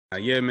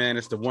Yeah, man,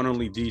 it's the one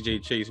only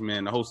DJ Chase,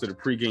 man, the host of the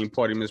Pregame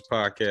Party Miss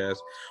podcast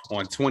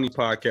on 20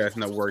 podcast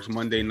networks,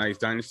 Monday nights,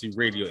 Dynasty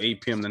Radio,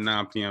 8 p.m. to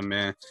 9 p.m.,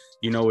 man.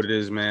 You know what it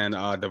is, man.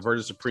 The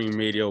Virgin Supreme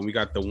Radio. We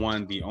got the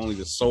one, the only,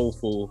 the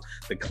soulful,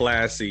 the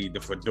classy, the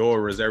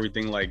fedoras,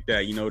 everything like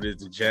that. You know,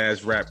 there's the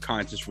jazz rap,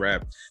 conscious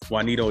rap.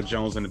 Juanito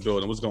Jones in the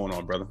building. What's going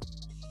on, brother?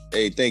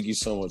 Hey, thank you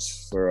so much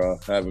for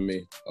having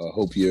me.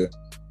 Hope you're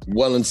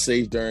well and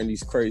safe during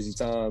these crazy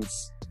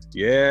times.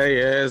 Yeah,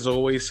 it's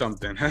always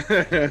something.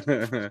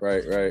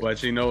 Right.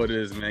 But you know what it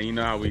is, man. You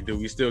know how we do.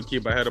 We still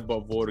keep our head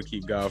above water,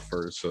 keep God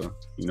first. So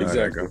you know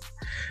exactly. How that go.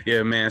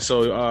 Yeah, man.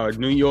 So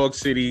New York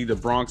City, the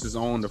Bronx's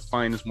own, the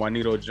finest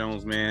Juanito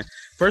Jones, man.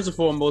 First and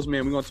foremost,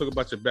 man, we're gonna talk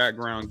about your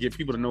background, get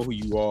people to know who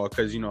you are,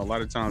 because you know a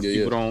lot of times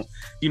people don't,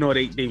 you know,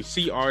 they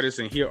see artists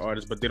and hear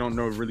artists, but they don't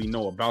really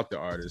know about the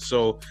artists.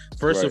 So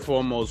first and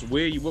foremost,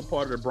 what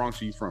part of the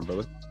Bronx are you from,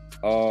 brother?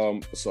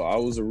 So I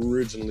was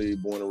originally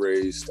born and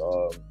raised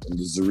in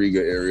the Zariga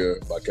area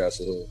by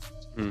Castle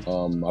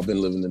Hill. I've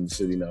been living in the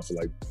city now for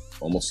like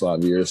almost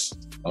 5 years.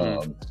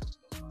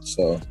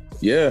 So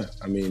yeah,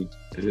 I mean,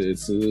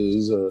 it's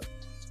a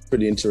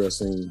pretty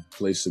interesting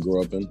place to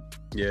grow up in.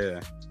 Yeah.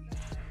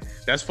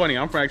 That's funny.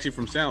 I'm actually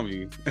from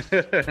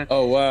Soundview.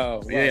 Oh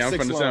wow! Yeah, I'm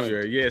from the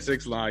Soundview. Yeah,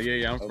 6 line.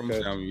 Yeah, I'm from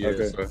Soundview. Yeah,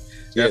 okay.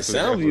 So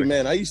Soundview,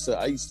 man. I used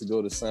to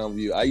go to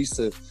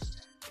Soundview.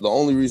 The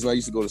only reason I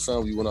used to go to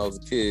Soundview when I was a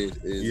kid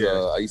is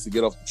I used to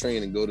get off the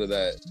train and go to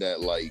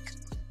that like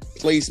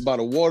place by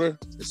the water.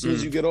 As soon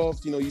as you get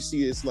off, you know, you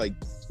see it's like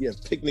you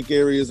have picnic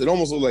areas. It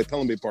almost looks like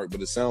Pelham Bay Park,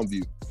 but it's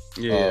Soundview.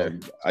 Yeah.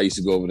 I used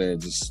to go over there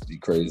and just be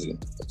crazy.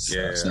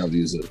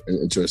 Soundview is an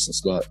interesting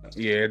spot.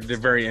 Yeah, they're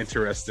very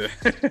interesting.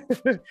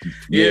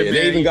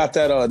 They even got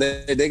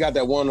that. They got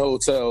that one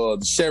hotel,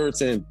 the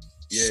Sheraton.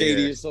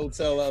 Shadiest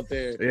hotel out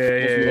there.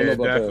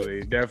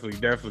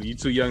 Definitely. You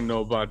too young to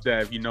know about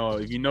that. If you know.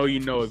 If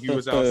you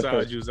was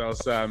outside, you was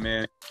outside,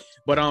 man.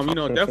 But you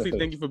know, definitely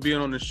thank you for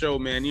being on the show,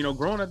 man. You know,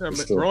 growing up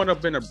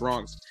in the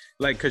Bronx,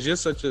 like, cause you're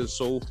such a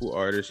soulful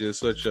artist. You're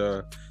such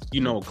a,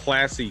 you know,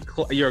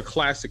 you're a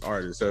classic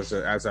artist,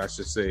 as I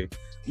should say.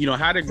 You know,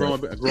 how did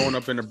growing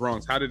up in the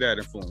Bronx? How did that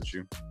influence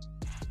you?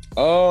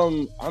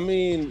 I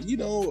mean, you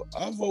know,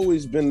 I've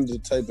always been the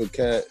type of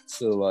cat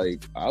to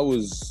like. I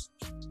was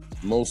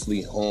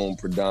mostly home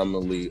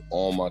predominantly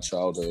all my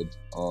childhood.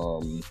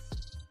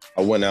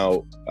 I went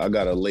out, I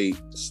got a late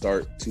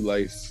start to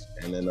life,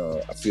 and then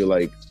I feel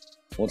like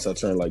once I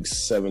turned like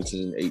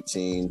 17,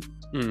 18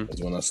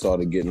 is when I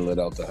started getting let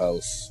out the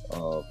house.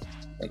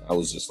 And I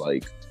was just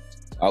like,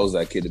 I was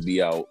that kid to be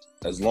out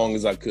as long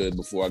as I could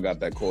before I got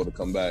that call to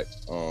come back.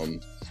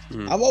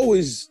 I've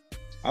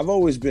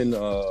always been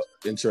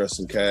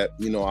interesting cat.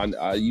 You know,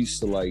 I used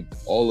to like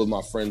all of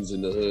my friends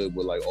in the hood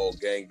were like all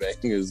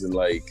gangbangers and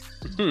like,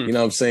 you know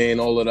what I'm saying?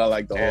 All of that,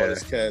 like the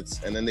hardest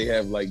cats. And then they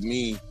have like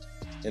me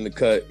in the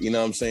cut, you know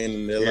what I'm saying?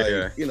 And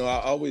they're like, you know,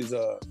 I always,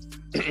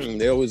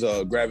 they always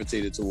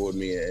gravitated toward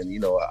me. And, you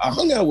know, I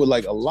hung out with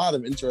like a lot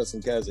of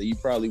interesting cats that you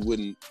probably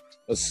wouldn't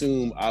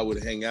assume I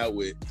would hang out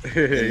with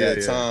in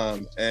that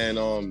time. And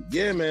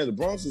man, the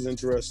Bronx is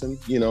interesting.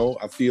 You know,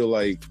 I feel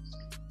like,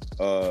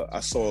 I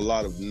saw a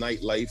lot of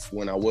nightlife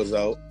when I was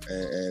out,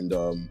 and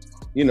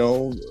you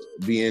know,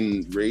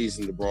 being raised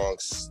in the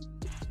Bronx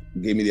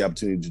gave me the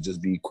opportunity to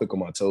just be quick on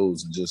my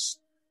toes and just,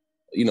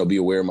 you know, be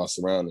aware of my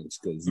surroundings,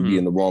 because you be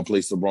in the wrong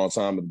place at the wrong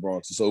time and the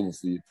Bronx is over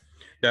for you.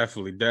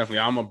 Definitely.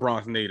 I'm a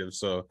Bronx native,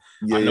 so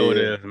I know it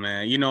is,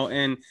 man. You know,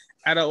 and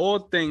out of all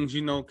things,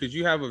 you know, because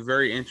you have a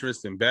very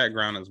interesting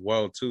background as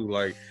well, too.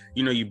 Like,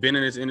 you know, you've been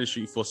in this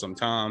industry for some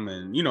time,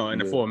 and, you know,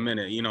 and for a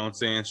minute, you know what I'm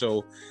saying?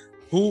 So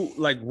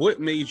what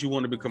made you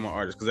want to become an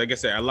artist? Because like I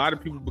said, a lot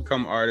of people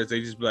become artists.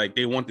 They just like,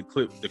 they want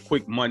the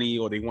quick money,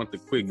 or they want the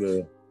quick,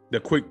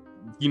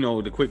 you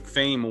know, the quick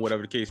fame, or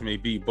whatever the case may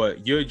be.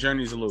 But your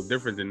journey is a little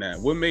different than that.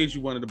 What made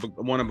you want to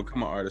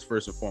become an artist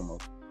first and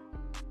foremost?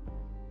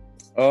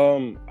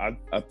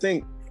 I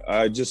think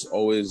I just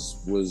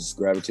always was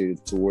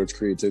gravitated towards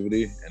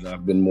creativity, and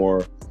I've been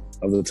more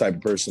of the type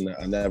of person that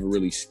I never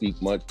really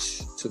speak much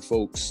to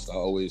folks. I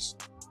always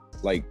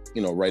like,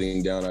 you know,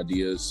 writing down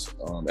ideas.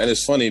 And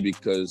it's funny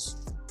because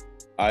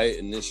I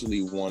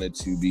initially wanted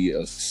to be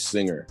a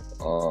singer.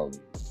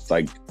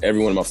 Like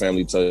everyone in my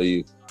family tell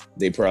you,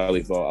 they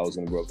probably thought I was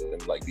going to grow up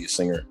and like be a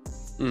singer.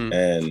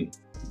 And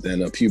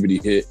then puberty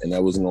hit, and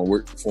that wasn't going to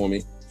work for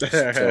me. So,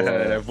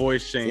 that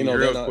voice changed, you know,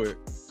 real quick.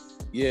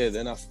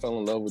 Then I fell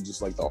in love with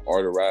just like the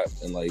art of rap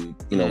and like,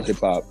 you know, hip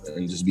hop,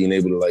 and just being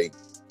able to like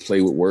play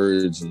with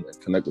words and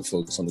connect with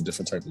folks on a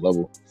different type of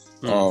level.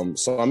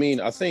 So, I mean,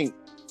 I think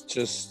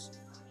just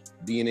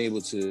being able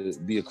to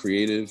be a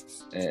creative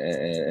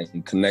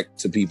and connect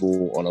to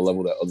people on a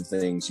level that other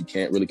things you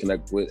can't really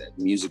connect with. And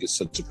music is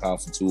such a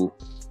powerful tool.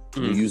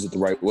 You use it the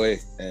right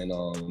way. And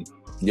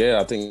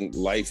I think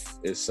life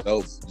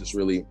itself just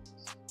really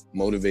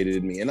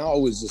motivated me. And I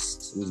always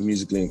just was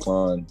musically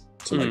inclined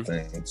to like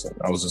things. And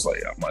I was just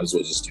like, I might as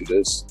well just do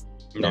this.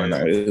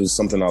 It was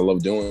something I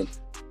love doing.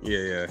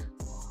 Yeah.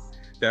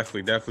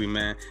 Definitely,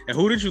 man. And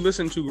who did you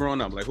listen to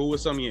growing up? Like, who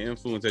was some of your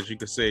influence that you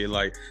could say,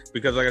 like,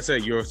 because like I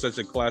said, you're such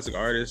a classic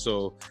artist,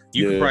 so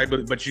you could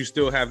probably, but you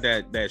still have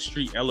that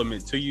street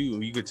element to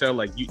you. You could tell,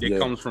 like, it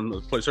comes from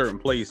a certain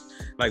place.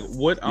 Like,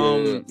 what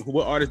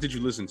artists did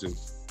you listen to?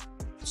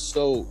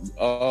 So,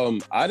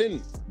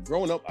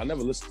 growing up, I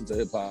never listened to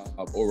hip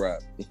hop or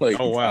rap. Like,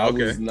 oh wow,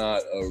 okay. I was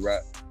not a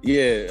rap.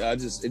 Yeah, it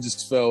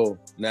just fell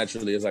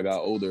naturally as I got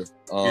older.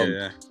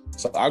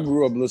 So I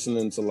grew up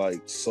listening to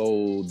like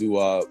soul,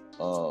 doo-wop,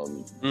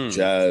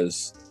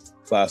 jazz,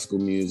 classical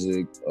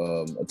music,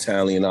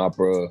 Italian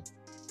opera.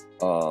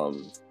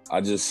 I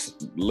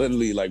just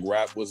literally, like,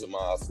 rap wasn't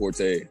my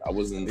forte. I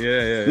wasn't,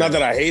 not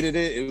that I hated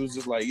it. It was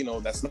just like,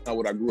 that's not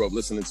what I grew up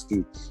listening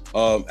to.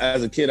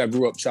 As a kid, I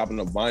grew up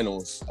chopping up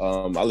vinyls.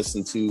 I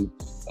listened to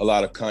a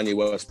lot of Kanye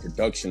West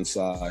production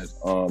side.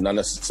 Not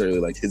necessarily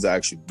like his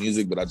actual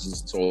music, but I just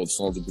listened to all the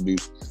songs he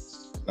produced.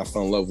 I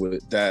fell in love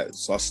with that.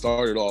 So I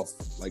started off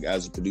like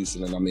as a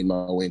producer, and I made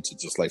my way into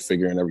just like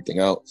figuring everything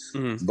out.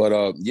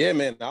 But yeah,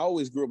 man, I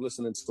always grew up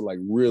listening to like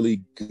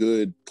really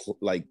good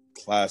like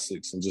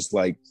classics and just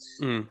like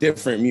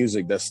different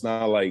music that's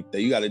not like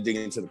that you got to dig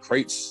into the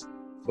crates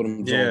for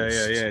them songs.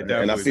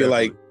 And I feel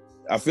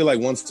like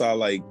once I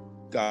like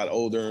got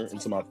older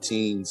into my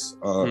teens,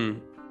 and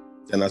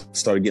I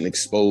started getting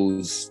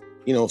exposed,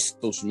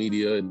 social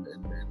media and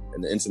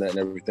the internet and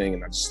everything,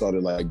 and I just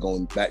started like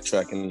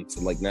backtracking to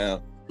like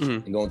now.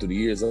 And going through the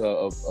years of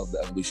the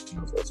evolution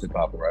of hip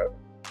hop and rap.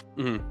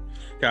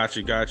 Got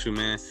you,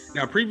 man.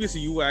 Now,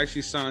 previously, you were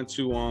actually signed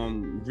to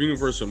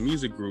Universal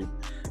Music Group.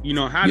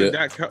 How did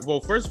that?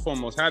 Well, first and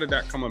foremost, how did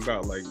that come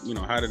about? Like,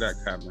 how did that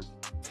happen?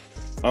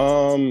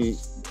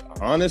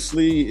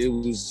 Honestly, it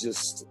was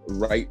just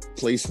right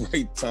place,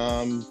 right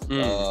time.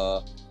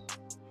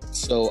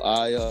 So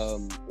I,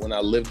 when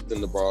I lived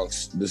in the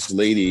Bronx, this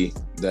lady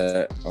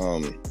that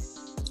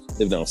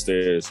lived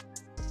downstairs,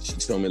 she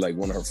told me like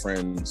one of her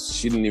friends,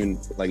 she didn't even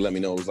like let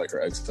me know it was like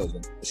her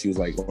ex-cousin. She was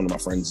like, one of my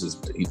friends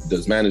he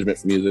does management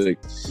for music,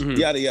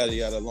 yada, yada,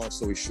 yada. Long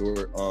story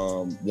short,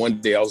 one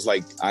day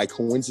I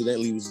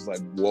coincidentally was just like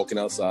walking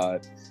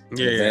outside.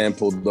 The van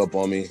pulled up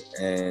on me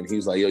and he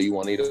was like, yo, you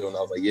Juanito? And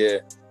I was like, yeah.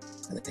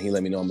 And he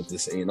let me know I'm at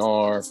this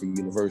A&R for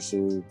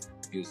Universal.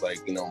 He was like,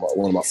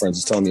 one of my friends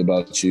was telling me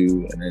about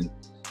you. And then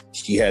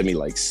he had me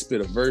like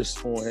spit a verse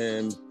for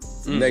him.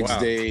 Next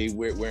day,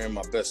 we're in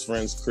my best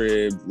friend's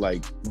crib,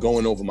 like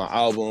going over my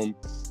album.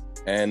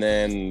 And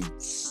then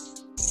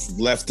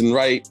left and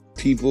right,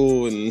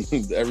 people and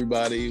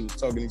everybody was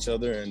talking to each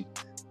other. And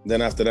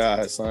then after that,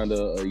 I had signed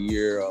a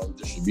year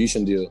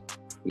distribution deal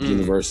with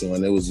Universal.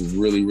 And it was a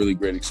really, really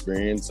great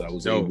experience. I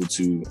was able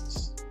to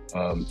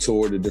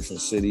tour to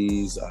different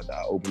cities.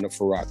 I opened up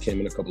for Rakim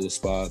in a couple of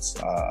spots.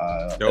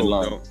 I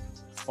headlined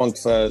Funk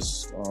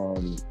Fest.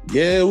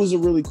 It was a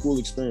really cool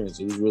experience.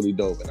 It was really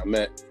dope. And I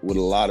met with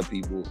a lot of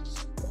people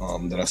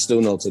that I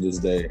still know to this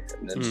day,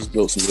 and then just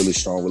built some really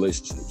strong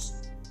relationships.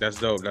 That's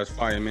dope. That's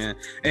fire, man.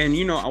 And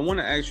I want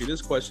to ask you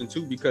this question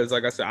too, because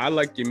like I said, I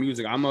like your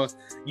music.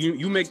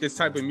 You make this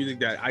type of music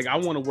that I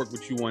want to work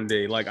with you one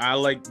day. Like, I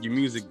like your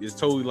music. It's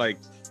totally like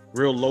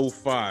real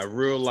lo-fi,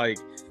 real like,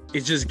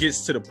 it just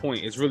gets to the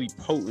point. It's really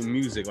potent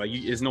music. Like,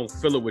 there's no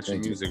filler with your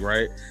music,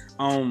 right?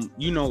 Do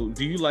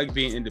you like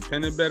being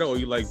independent better, or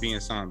you like being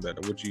signed better?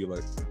 What do you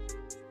like?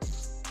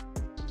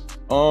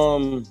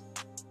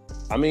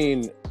 I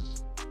mean,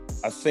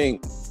 I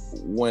think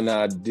when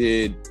I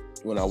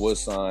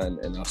was signed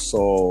and I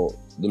saw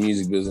the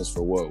music business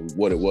for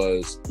what it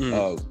was,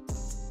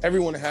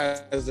 everyone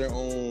has their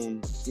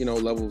own,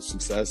 level of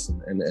success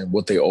and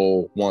what they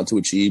all want to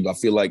achieve. I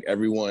feel like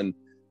everyone,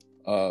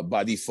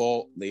 by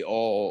default, they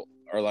all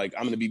are like,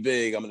 I'm going to be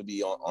big. I'm going to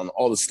be on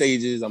all the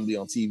stages. I'm going to be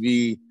on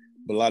TV.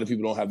 But a lot of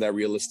people don't have that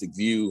realistic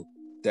view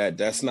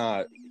that's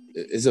not,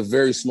 it's a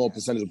very small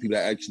percentage of people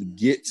that actually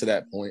get to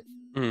that point.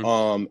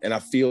 And I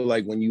feel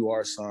like when you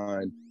are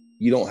signed,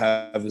 you don't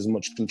have as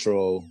much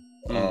control.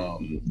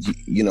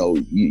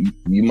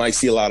 You might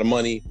see a lot of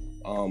money,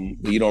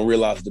 but you don't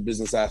realize the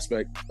business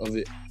aspect of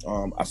it.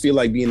 I feel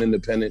like being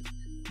independent,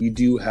 you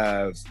do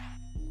have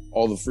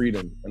all the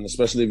freedom, and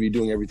especially if you're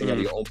doing everything out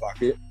of your own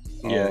pocket.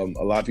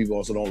 A lot of people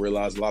also don't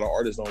realize, a lot of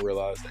artists don't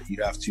realize that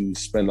you have to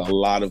spend a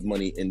lot of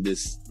money in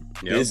this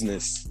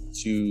business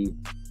to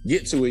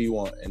get to where you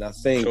want. And I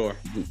think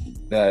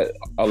that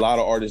a lot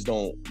of artists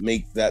don't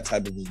make that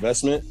type of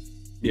investment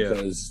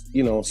because,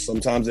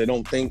 sometimes they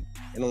don't think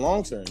in the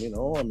long term,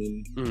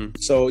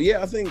 So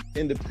I think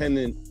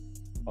independent,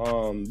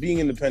 being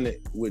independent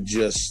with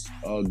just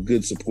a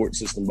good support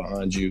system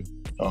behind you,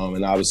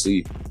 and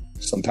obviously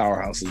some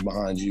powerhouses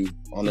behind you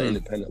on the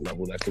independent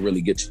level that could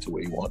really get you to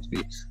where you want to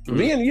be.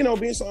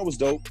 Being signed was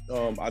dope.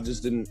 I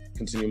just didn't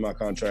continue my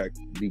contract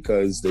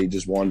because they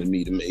just wanted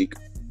me to make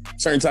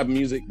certain type of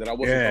music that I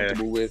wasn't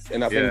comfortable with.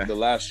 And I think the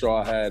last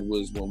straw I had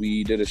was when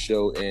we did a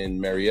show in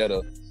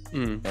Marietta,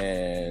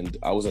 and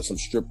I was at some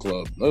strip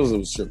club. It was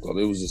a strip club.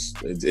 It was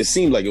just, it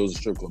seemed like it was a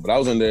strip club, but I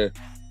was in there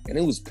and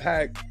it was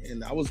packed,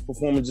 and I was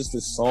performing just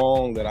this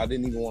song that I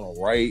didn't even want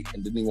to write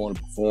and didn't even want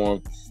to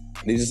perform.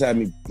 They just had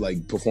me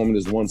like performing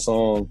this one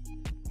song.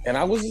 And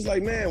I was just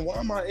like, man, why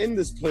am I in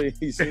this place?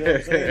 You know what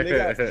I'm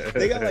saying?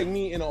 They got like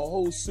me in a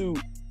whole suit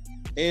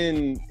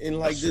in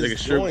like this like a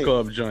strip joint.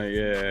 club joint,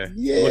 yeah.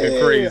 Yeah. Looking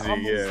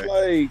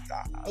crazy,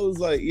 I was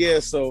like, yeah,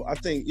 so I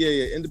think,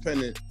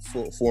 independent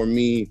for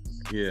me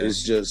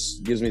is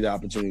just gives me the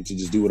opportunity to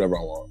just do whatever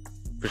I want.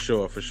 For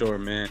sure,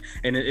 man.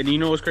 And you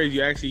know what's crazy?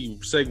 You actually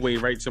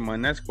segue right to my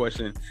next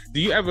question.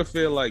 Do you ever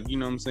feel like, you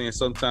know what I'm saying,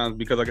 sometimes,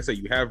 because like I said,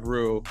 you have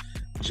real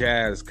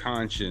jazz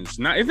conscience.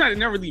 It's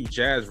not really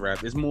jazz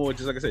rap. It's more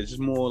just like I said, it's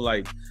just more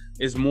like,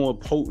 it's more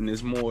potent,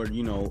 it's more,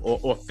 you know,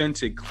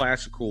 authentic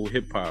classical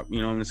hip hop,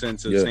 you know what I'm saying?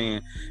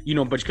 Saying, you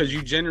know, but because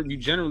you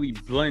generally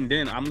blend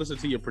in. I'm listening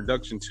to your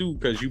production too,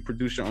 because you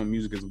produce your own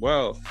music as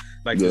well.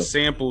 Like the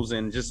samples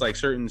and just like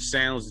certain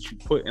sounds that you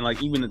put, and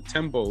like even the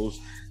tempos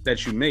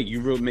that you make,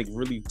 you make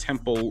really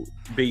tempo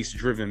based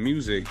driven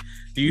music.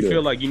 Do you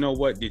feel like, you know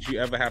what, did you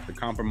ever have to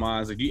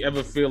compromise? Did you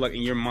ever feel like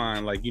in your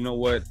mind, like, you know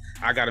what,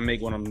 I gotta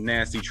make one of them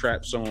nasty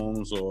trap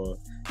songs, or,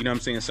 you know what I'm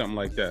saying, something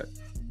like that?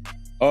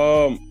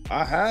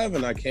 I have,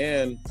 and I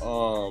can.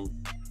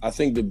 I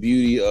think the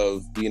beauty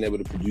of being able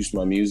to produce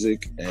my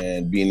music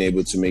and being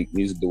able to make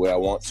music the way I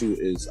want to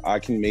is I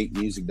can make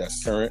music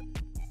that's current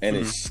and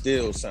it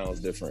still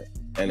sounds different,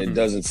 and it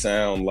doesn't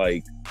sound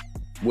like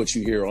what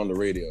you hear on the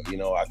radio. You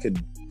know, I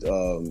could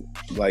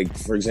like,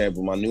 for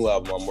example, my new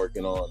album I'm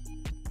working on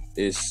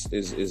is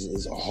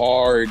a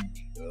hard,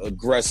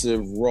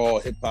 aggressive, raw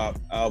hip hop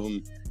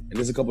album, and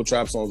there's a couple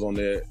trap songs on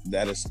there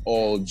that is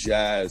all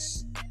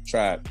jazz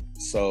trap.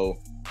 So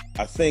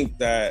I think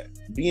that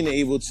being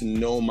able to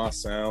know my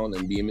sound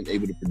and being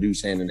able to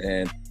produce hand in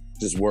hand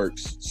just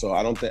works. So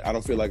I don't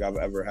feel like I've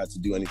ever had to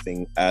do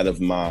anything out of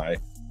my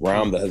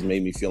realm that has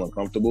made me feel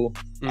uncomfortable.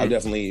 I've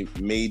definitely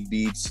made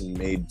beats and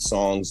made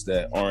songs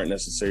that aren't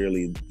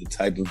necessarily the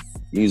type of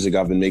music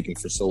I've been making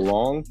for so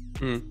long,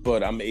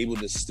 but I'm able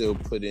to still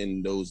put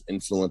in those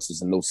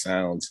influences and those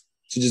sounds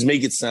to just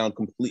make it sound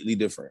completely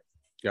different.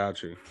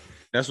 Got you.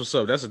 That's what's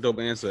up. That's a dope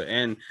answer.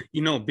 And,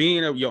 you know,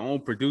 being your own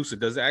producer,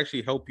 does it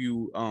actually help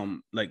you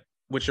like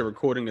with your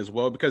recording as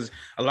well? Because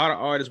a lot of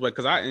artists,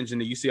 because I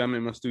engineer, you see I'm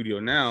in my studio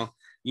now,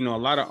 you know, a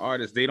lot of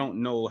artists, they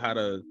don't know how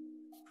to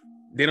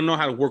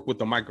work with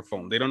the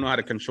microphone. They don't know how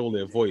to control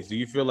their voice. Do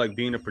you feel like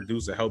being a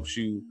producer helps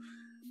you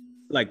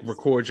like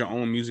record your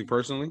own music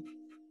personally?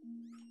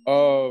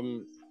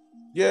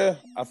 Yeah,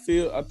 I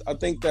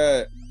think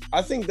that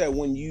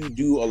when you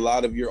do a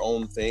lot of your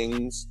own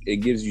things, it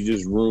gives you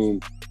just room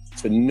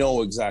to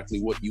know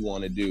exactly what you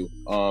want to do.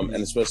 And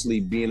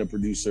especially being a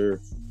producer,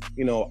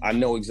 you know, I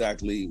know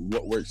exactly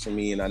what works for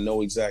me and I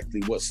know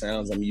exactly what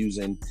sounds I'm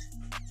using.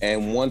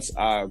 And once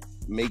I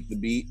make the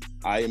beat,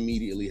 I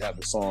immediately have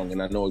a song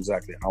and I know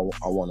exactly how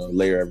I want to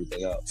layer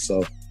everything up.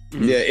 So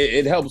yeah,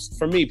 it helps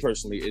for me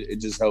personally. It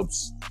just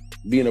helps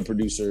being a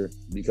producer,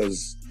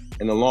 because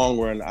in the long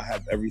run, I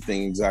have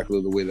everything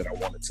exactly the way that I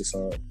want it to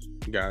sound.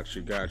 Got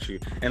you.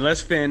 And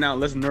let's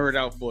nerd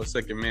out for a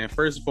second, man.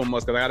 First and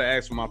foremost, because I gotta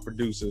ask for my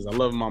producers. I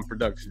love them on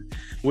production.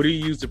 What do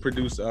you use to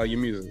produce your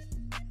music?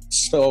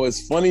 So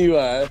it's funny you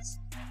ask,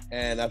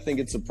 and I think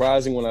it's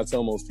surprising when I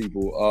tell most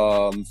people.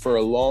 For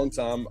a long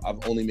time,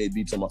 I've only made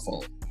beats on my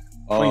phone.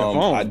 On your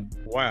phone?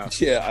 Wow.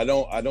 Yeah, I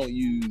don't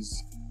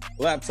use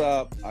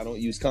laptop. I don't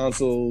use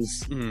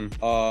consoles.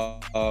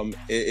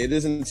 It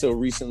isn't until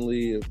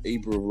recently,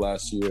 April of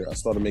last year, I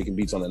started making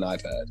beats on an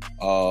iPad.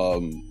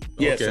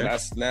 So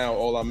that's now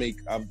all I make.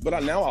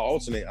 Now I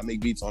alternate. I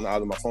make beats on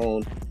either my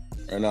phone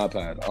or an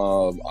iPad.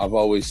 I've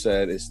always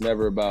said it's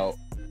never about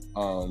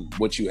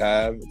what you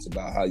have; it's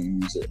about how you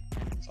use it.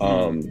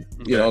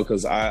 You know,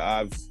 because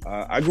I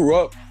grew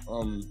up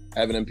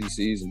having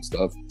MPCs and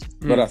stuff,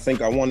 but I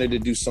think I wanted to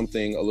do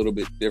something a little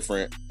bit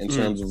different in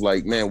terms of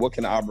like, man, what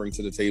can I bring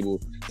to the table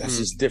that's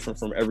just different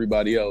from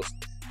everybody else?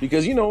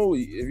 Because, you know,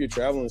 if you're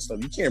traveling and stuff,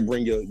 you can't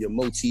bring your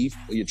motif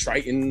or your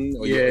Triton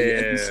or your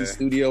MPC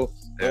studio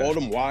or all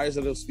them wires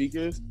of those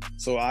speakers.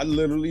 So I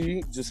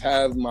literally just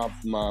have my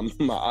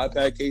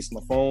iPad case,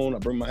 my phone. I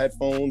bring my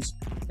headphones,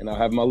 and I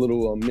have my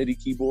little MIDI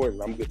keyboard,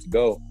 and I'm good to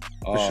go.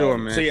 For sure,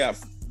 man. So yeah,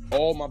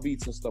 all my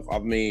beats and stuff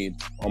I've made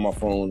on my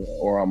phone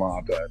or on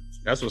my iPad.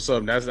 That's what's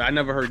up. I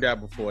never heard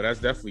that before. That's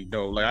definitely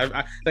dope. Like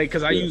I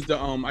use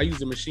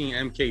the Machine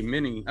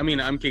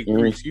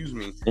MK3, excuse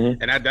me,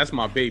 and that's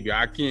my baby.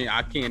 I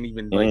can't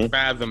even like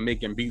fathom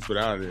making beats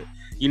without it.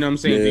 You know what I'm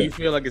saying? Do you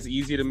feel like it's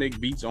easier to make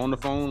beats on the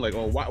phone? Like,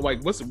 or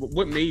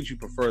what made you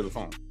prefer the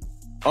phone?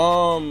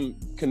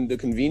 The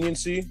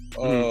conveniency,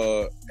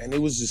 and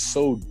it was just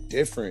so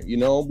different, you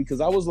know, because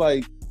I was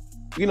like,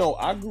 you know,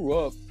 I grew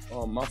up.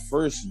 My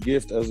first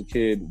gift as a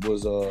kid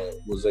was a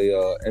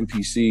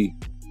MPC,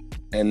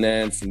 and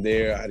then from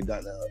there I had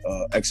gotten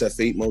a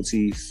XF8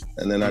 motif,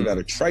 and then I got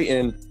a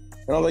Triton,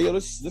 and I was like, yo,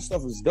 this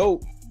stuff is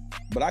dope,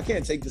 but I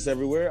can't take this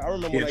everywhere. I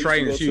remember when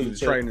Triton is huge.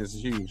 Triton is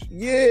huge.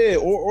 Yeah,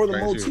 or the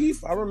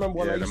motif. I remember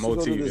when I used to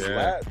go to this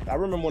lab. I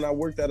remember when I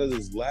worked out of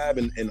this lab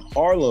in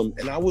Harlem,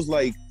 and I was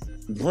like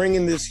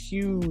bringing this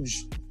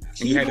huge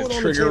You had to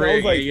trigger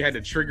it. Like, you had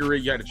to trigger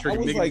it. You had to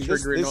trigger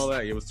it and all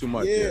that. It was too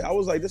much. Yeah, I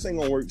was like, this ain't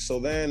gonna work. So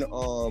then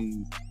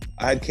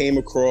I had came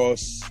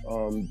across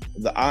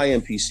the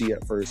iMPC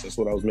at first. That's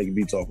what I was making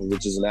beats off of,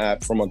 which is an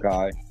app from a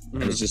guy.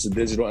 And it's just a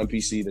digital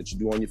MPC that you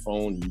do on your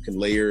phone. You can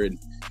layer it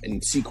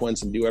and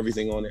sequence and do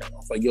everything on it. I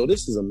was like, yo,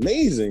 this is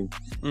amazing.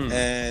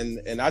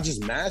 And I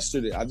just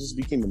mastered it. I just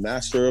became a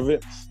master of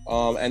it.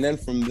 And then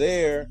from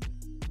there,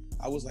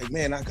 I was like,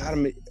 man,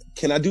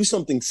 can I do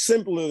something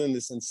simpler than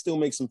this and still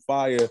make some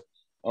fire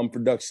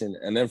production?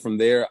 And then from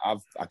there,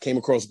 I came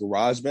across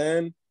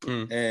GarageBand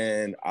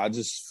and I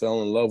just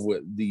fell in love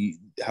with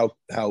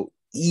how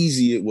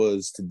easy it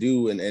was to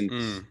do.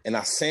 And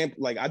I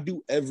sample, like I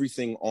do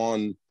everything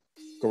on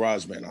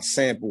GarageBand. I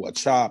sample, I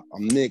chop, I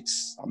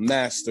mix, I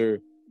master,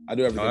 I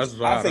do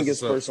everything. I think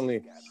it's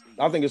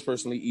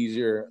personally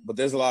easier, but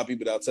there's a lot of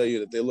people that'll tell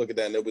you that they look at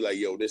that and they'll be like,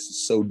 yo, this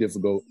is so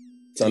difficult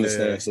to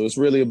understand. Yeah. So it's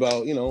really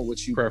about,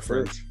 what you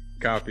prefer.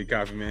 Copy,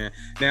 man.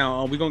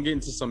 Now we're gonna get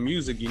into some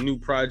music. Your new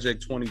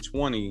project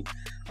 2020,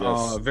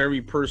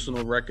 very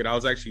personal record. I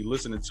was actually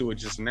listening to it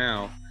just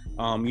now.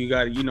 You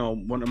got,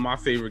 one of my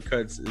favorite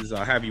cuts is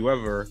Have You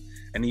Ever?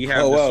 And you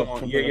have the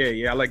song,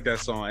 yeah, I like that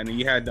song. And then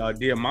you had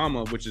Dear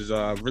Mama, which is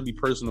a really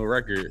personal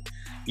record,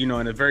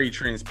 and a very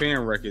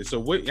transparent record. So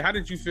how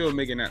did you feel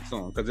making that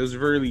song? Because it was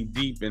really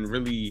deep and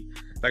really,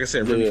 like I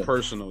said, really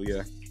personal,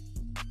 yeah.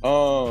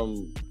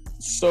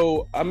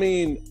 So, I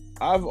mean,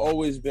 I've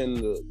always been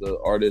the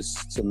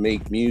artist to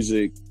make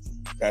music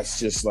that's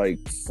just like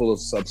full of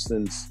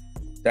substance,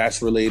 that's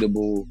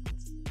relatable,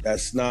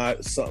 that's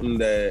not something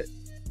that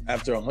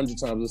after 100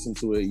 times listening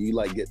to it, you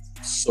like get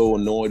so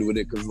annoyed with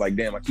it because like,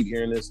 damn, I keep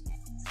hearing this.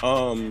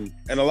 And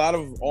a lot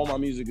of all my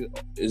music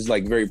is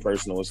like very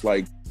personal. It's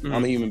like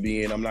I'm a human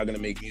being. I'm not gonna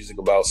make music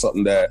about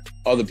something that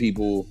other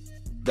people,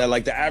 that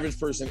like the average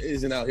person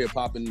isn't out here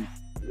popping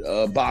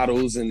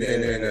bottles and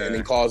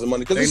causing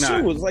money. Because it's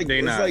true. It's like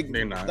they're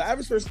not. The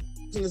average person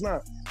is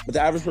not. But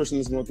the average person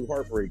is going through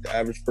heartbreak. The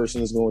average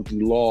person is going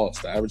through loss.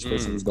 The average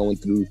person is going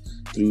through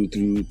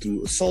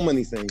so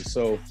many things.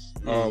 So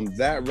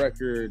that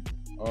record,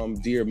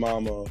 Dear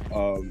Mama,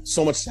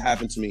 so much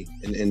happened to me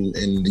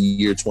in the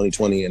year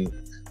 2020, and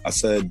I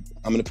said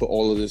I'm gonna put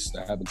all of this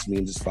that happened to me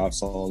in just 5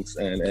 songs.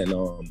 And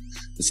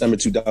December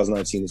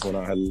 2019 is when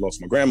I had lost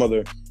my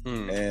grandmother,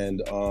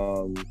 and I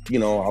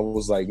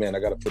was like, man, I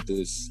gotta put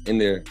this in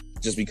there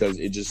just because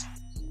it just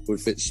would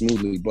fit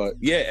smoothly. But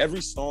yeah, every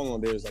song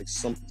on there is like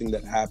something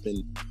that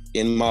happened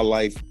in my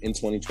life in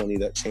 2020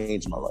 that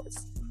changed my life.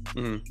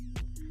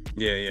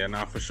 Yeah,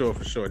 nah, for sure,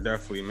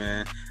 definitely,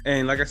 man.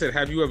 And like I said,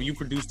 Have You Ever? You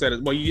produced that as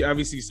well. You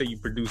obviously say you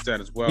produced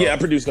that as well. Yeah, I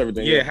produced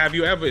everything. Yeah, Have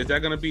You Ever? Is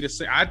that gonna be the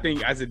same? I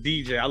think as a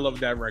DJ, I love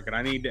that record.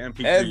 I need the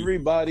MP3.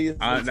 Everybody is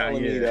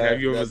telling me that.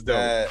 Have You Ever's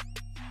dope.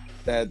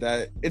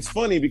 That it's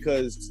funny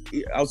because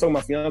I was talking to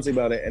my fiance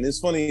about it, and it's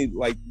funny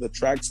like the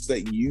tracks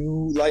that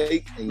you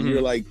like, and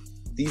you're like,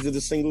 these are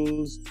the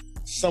singles.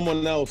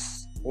 Someone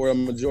else or a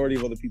majority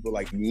of other people are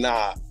like,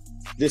 nah,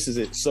 this is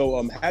it.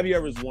 So Have You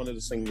Ever is one of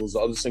the singles. The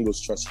other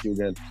singles, Trust You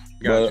Again.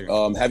 But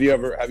Have You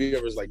Ever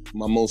is like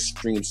my most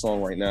streamed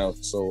song right now.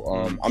 So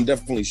I'm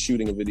definitely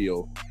shooting a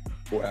video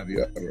for Have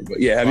You Ever.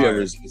 But yeah, Have You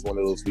Ever is one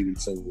of those leading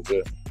singles.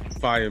 Yeah.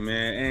 Fire,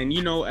 man. And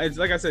as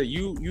like I said,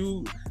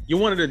 you're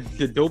one of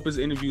the dopest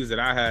interviews that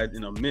I had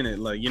in a minute.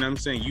 Like, you know what I'm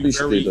saying?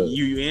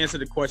 You answer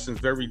the questions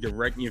very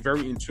direct. And you're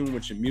very in tune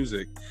with your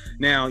music.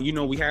 Now,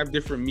 we have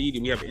different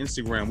media. We have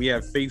Instagram, we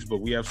have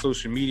Facebook, we have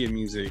social media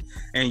music.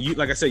 And you,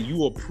 like I said,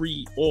 you are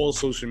pre all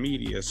social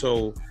media.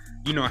 So,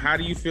 how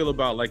do you feel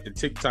about like the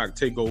TikTok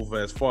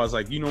takeover as far as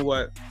like,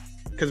 what?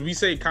 Because we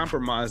say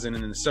compromising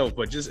in itself,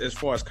 but just as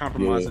far as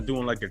compromising,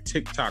 doing like a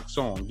TikTok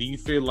song, do you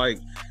feel like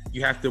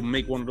you have to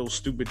make one of those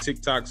stupid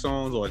TikTok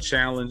songs or a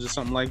challenge or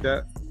something like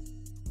that?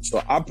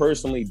 So I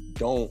personally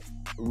don't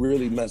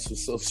really mess with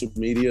social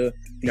media.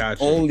 The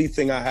only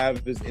thing I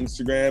have is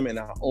Instagram, and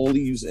I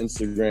only use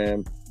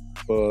Instagram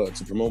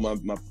to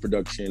promote my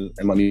production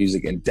and my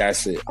music, and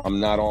that's it. I'm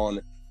not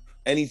on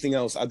anything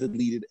else. I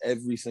deleted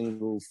every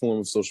single form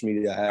of social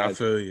media I had. I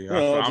feel you.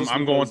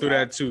 I'm going through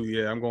that too.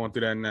 Yeah, I'm going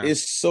through that now.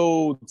 It's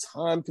so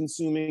time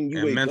consuming.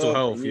 Mental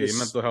health.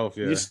 Mental health.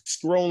 Yeah. You're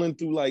scrolling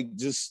through like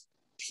just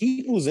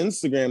people's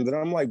Instagram that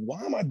I'm like,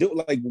 why am I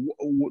doing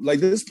like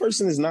this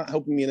person is not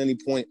helping me at any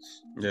point.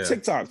 Yeah.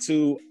 TikTok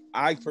too.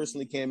 I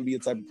personally can't be a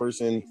type of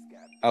person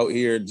out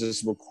here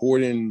just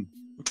recording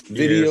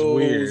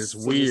videos. It's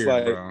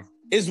weird, bro.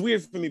 It's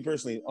weird for me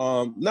personally.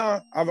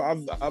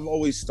 I've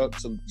always stuck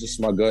to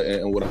just my gut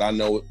and what I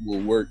know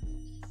will work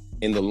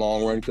in the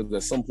long run, because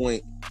at some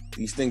point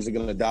these things are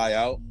gonna die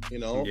out,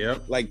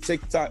 Yep. Like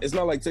TikTok, it's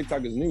not like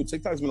TikTok is new.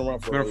 TikTok's been around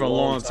for a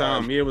long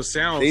time. Yeah, it was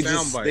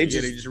soundbite. They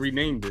just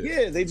renamed it.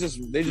 Yeah, they just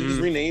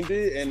renamed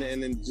it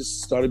and then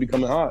just started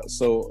becoming hot.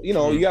 So you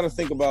got to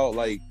think about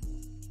like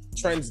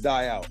trends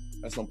die out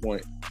at some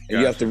point, and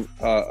you have to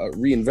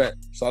reinvent.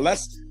 So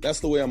that's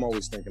the way I'm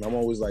always thinking. I'm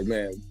always like,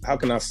 man, how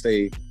can I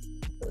stay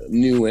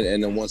new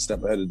and then one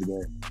step ahead of the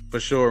game? For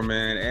sure,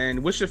 man.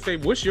 And what's your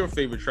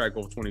favorite track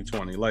of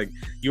 2020? Like,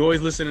 you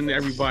always listening to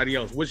everybody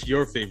else. What's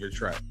your favorite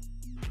track?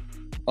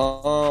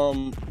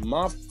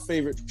 My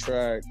favorite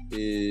track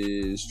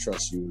is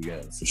 "Trust You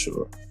Again" for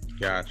sure.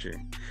 Gotcha.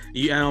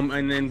 Yeah,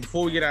 and then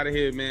before we get out of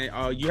here, man,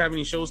 you have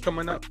any shows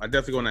coming up? I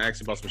definitely want to ask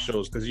you about some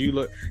shows because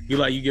you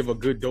give a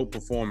good dope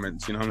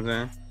performance. You know what I'm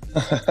saying?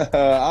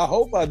 I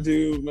hope I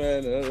do,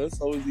 man.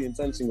 That's always the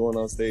intention going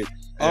on stage.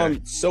 Yeah.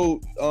 I'm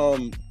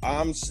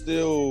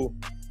still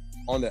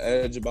on the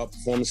edge about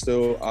performing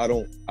still.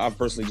 I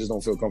personally just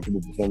don't feel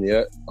comfortable performing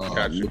yet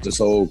with this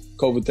whole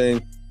COVID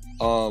thing.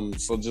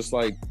 So just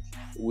like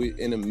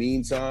in the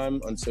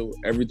meantime, until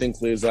everything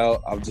clears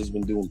out, I've just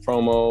been doing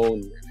promo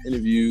and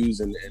interviews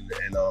and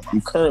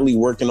I'm currently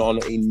working on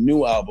a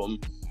new album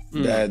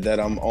that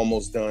I'm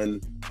almost done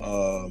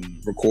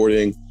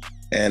recording.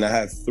 And I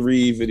have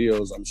 3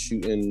 videos I'm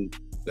shooting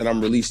that I'm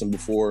releasing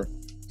before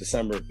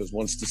December, because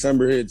once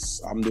December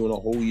hits, I'm doing a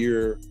whole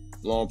year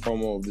long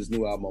promo of this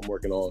new album I'm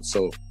working on.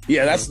 So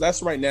yeah,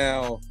 that's right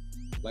now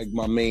like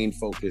my main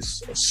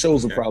focus.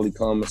 Shows will probably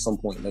come at some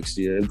point next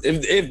year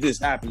if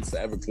this happens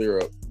to ever clear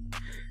up.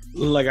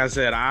 Like I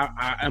said,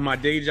 I in my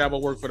day job I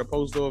work for the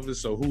post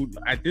office, so who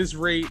at this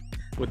rate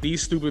with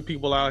these stupid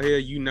people out here,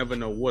 you never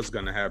know what's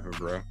gonna happen,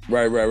 bro.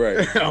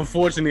 Right.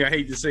 Unfortunately, I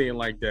hate to say it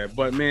like that,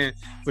 but man,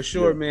 for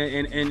sure,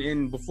 man.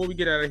 And before we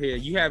get out of here,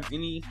 you have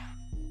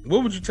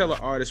what would you tell an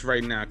artist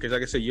right now? Because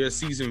like I said, you're a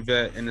seasoned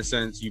vet in the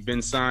sense you've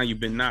been signed,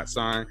 you've been not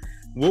signed.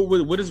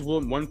 What is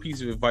one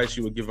piece of advice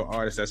you would give an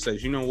artist that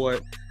says, you know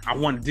what, I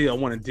want a deal,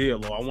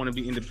 or I want to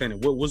be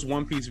independent? What's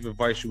one piece of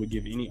advice you would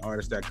give any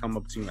artist that come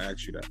up to you and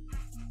ask you that?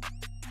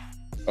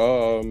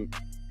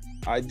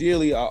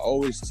 Ideally, I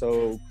always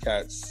tell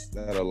cats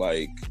that are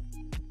like,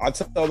 I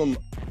tell them,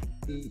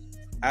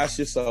 ask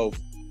yourself,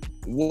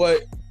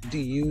 what do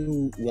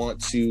you want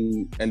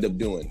to end up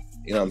doing?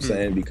 You know what I'm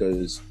saying?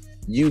 Because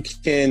you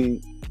can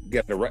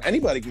get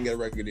anybody can get a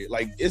record deal.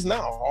 Like, it's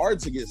not hard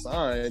to get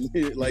signed.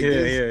 Like,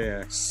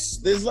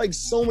 there's like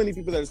so many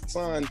people that are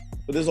signed,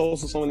 but there's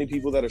also so many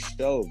people that are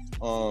shelved.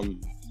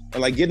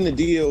 And like getting a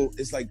deal,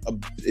 it's like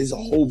is a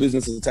whole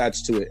business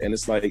attached to it. And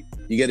it's like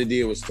you get a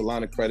deal with a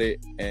line of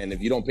credit, and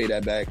if you don't pay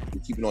that back,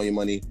 you're keeping all your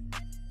money.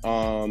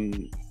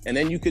 And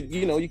then you could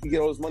get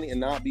all this money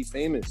and not be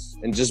famous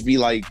and just be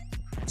like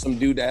some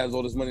dude that has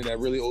all this money that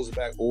really owes it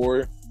back,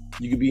 or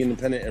you could be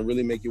independent and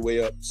really make your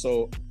way up.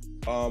 So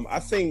I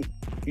think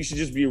you should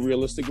just be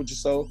realistic with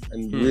yourself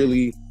and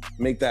really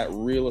make that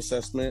real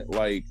assessment.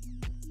 Like,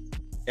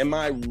 am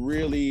I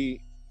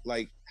really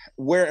like,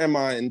 where am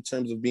I in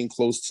terms of being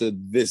close to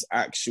this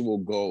actual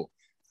goal?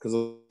 Because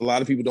a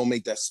lot of people don't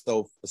make that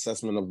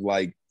self-assessment of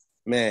like,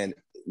 man,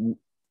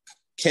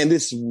 can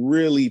this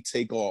really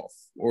take off?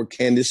 Or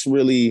can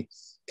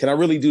I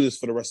really do this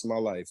for the rest of my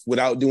life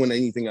without doing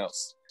anything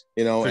else?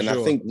 You know,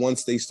 I think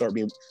once they start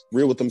being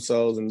real with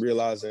themselves and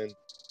realizing,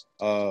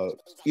 I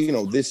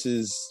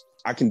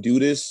can do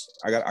this.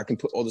 I can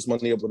put all this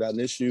money up without an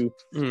issue.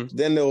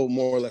 Then they'll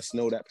more or less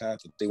know that path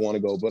that they want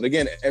to go. But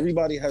again,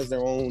 everybody has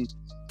their own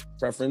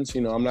preference.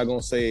 You know, I'm not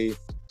going to say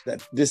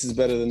that this is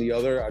better than the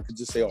other. I could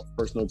just say off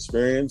personal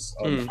experience.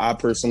 I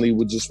personally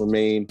would just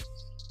remain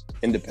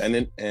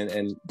independent,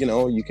 and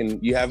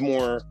you have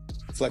more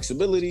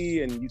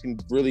flexibility, and you can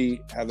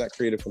really have that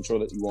creative control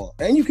that you want.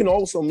 And you can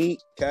also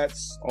meet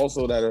cats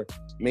also that are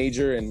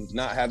major and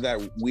not have that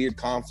weird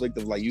conflict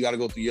of like, you got to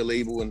go through your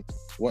label and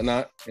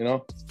whatnot, you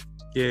know?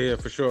 Yeah,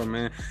 for sure,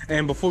 man.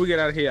 And before we get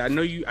out of here, I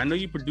know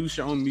you produce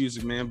your own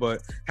music, man,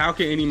 but how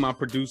can any of my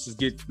producers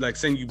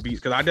send you beats?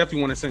 Because I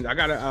definitely want to send.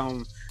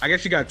 I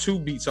guess you got 2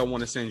 beats I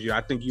want to send you.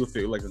 I think you'll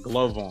feel like a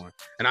glove on,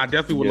 and I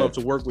definitely would love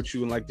to work with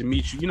you and like to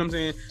meet you. You know what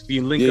I'm saying?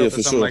 Being linked up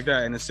or something like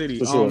that in the city.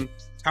 For sure.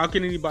 How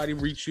can anybody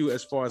reach you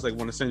as far as like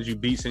want to send you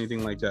beats,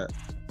 anything like that?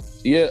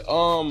 Yeah,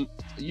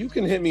 you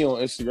can hit me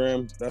on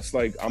Instagram. That's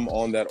like, I'm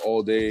on that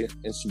all day.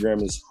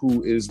 Instagram is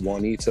Who Is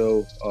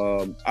Juanito.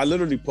 I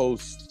literally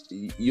post.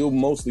 You'll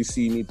mostly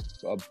see me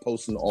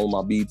posting all of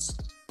my beats,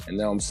 and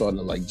now I'm starting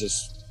to like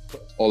just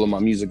put all of my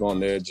music on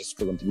there just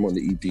because I'm promoting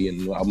the EP and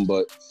the new album.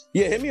 But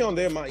yeah, hit me on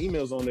there. My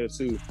email's on there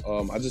too.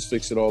 I just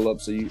fixed it all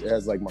up so it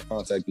has like my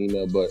contact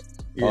email. But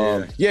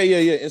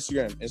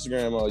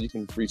Instagram. You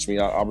can reach me.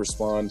 I'll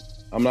respond.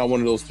 I'm not one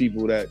of those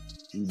people that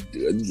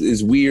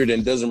is weird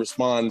and doesn't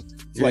respond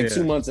for like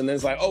 2 months and then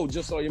it's like, oh,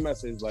 just saw your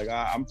message. Like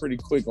I'm pretty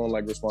quick on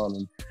like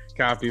responding.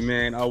 Copy,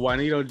 man.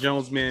 Juanito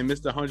Jones, man,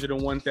 Mr.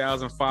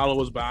 101,000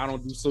 followers, but I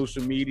don't do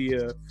social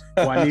media.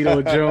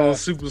 Juanito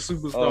Jones,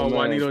 superstar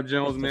Juanito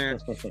Jones, man.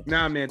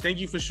 Nah, man, thank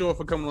you for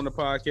coming on the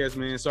podcast,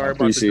 man. Sorry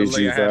about the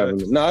delay.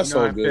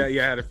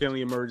 I had a family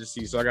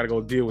emergency, so I got to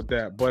go deal with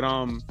that. But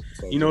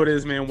you know what it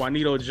is, man.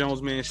 Juanito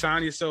Jones, man.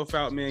 Shine yourself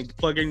out, man.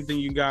 Plug anything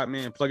you got,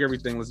 man. Plug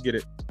everything. Let's get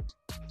it.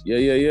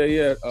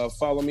 Yeah.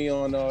 Follow me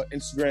on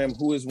Instagram,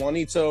 Who Is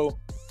Juanito.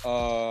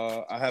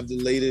 I have the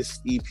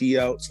latest EP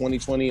out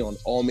 2020 on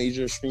all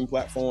major stream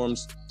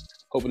platforms.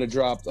 Hoping to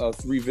drop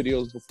 3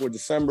 videos before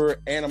December.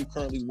 And I'm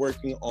currently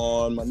working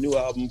on my new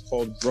album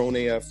called Grown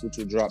AF, which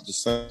will drop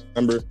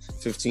December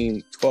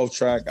 15,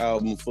 12-track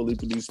album, fully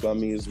produced by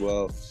me as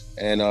well.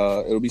 And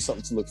it'll be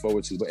something to look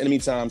forward to. But in the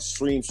meantime,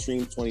 stream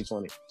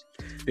 2020.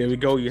 There we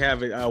go. You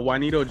have it.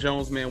 Juanito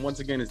Jones, man. Once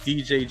again, it's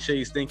DJ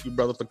Chase. Thank you,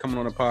 brother, for coming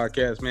on the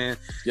podcast, man.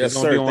 Yes, it's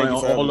gonna sir. be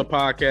on all the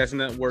podcast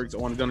networks.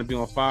 It's going to be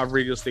on 5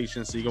 radio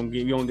stations. So you're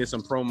gonna get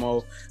some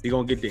promo. You're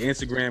gonna get the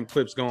Instagram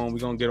clips going. We're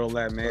gonna get all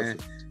that, man.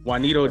 Perfect.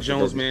 Juanito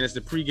Jones, man. It's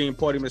the pregame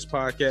Party Miss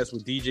podcast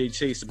with DJ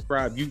Chase.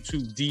 Subscribe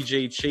YouTube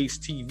DJ Chase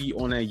TV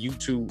on that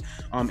YouTube,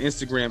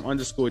 Instagram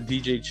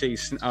 _DJ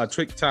Chase,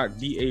 TikTok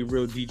DA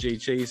Real DJ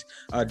Chase,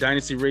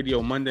 Dynasty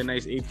Radio Monday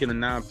nights 8 p.m. to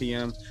 9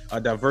 p.m.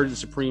 Divergent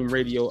Supreme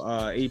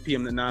Radio 8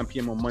 p.m. to 9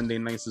 p.m. on Monday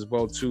nights as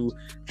well too.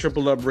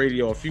 Triple Up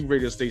Radio, a few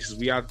radio stations.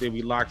 We out there.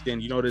 We locked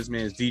in. You know this,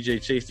 man. It's DJ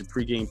Chase, the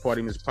pregame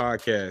Party Miss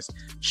podcast.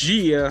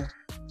 Yeah.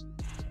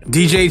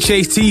 DJ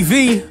Chase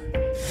TV.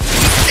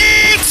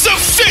 It's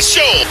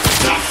official.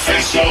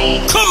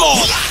 Come on.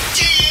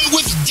 Locked in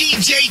with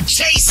DJ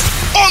Chase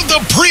on the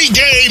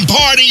pregame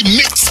Party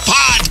Mix